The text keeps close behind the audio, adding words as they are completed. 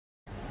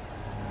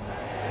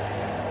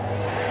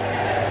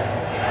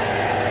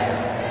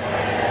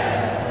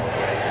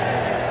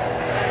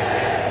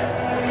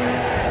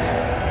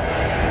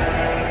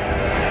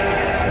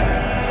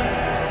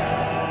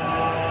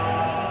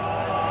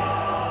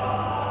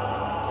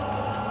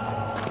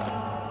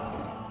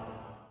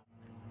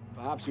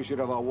Perhaps we should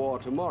have our war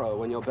tomorrow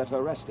when you're better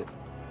rested.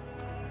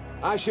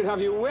 I should have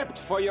you whipped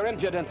for your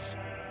impudence.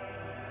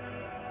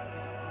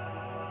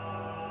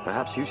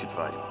 Perhaps you should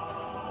fight him.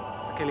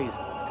 Achilles.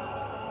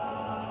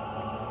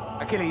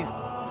 Achilles!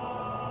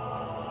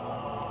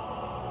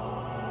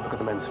 Look at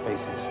the men's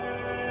faces.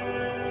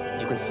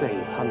 You can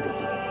save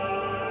hundreds of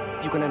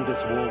them. You can end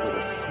this war with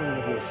a swing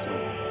of your sword.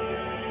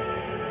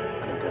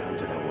 And then go home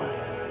to their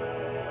wives.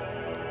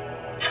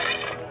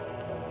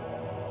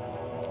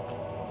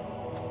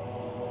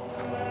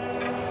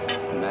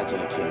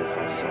 Imagine a king who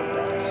fights his own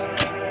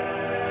battles.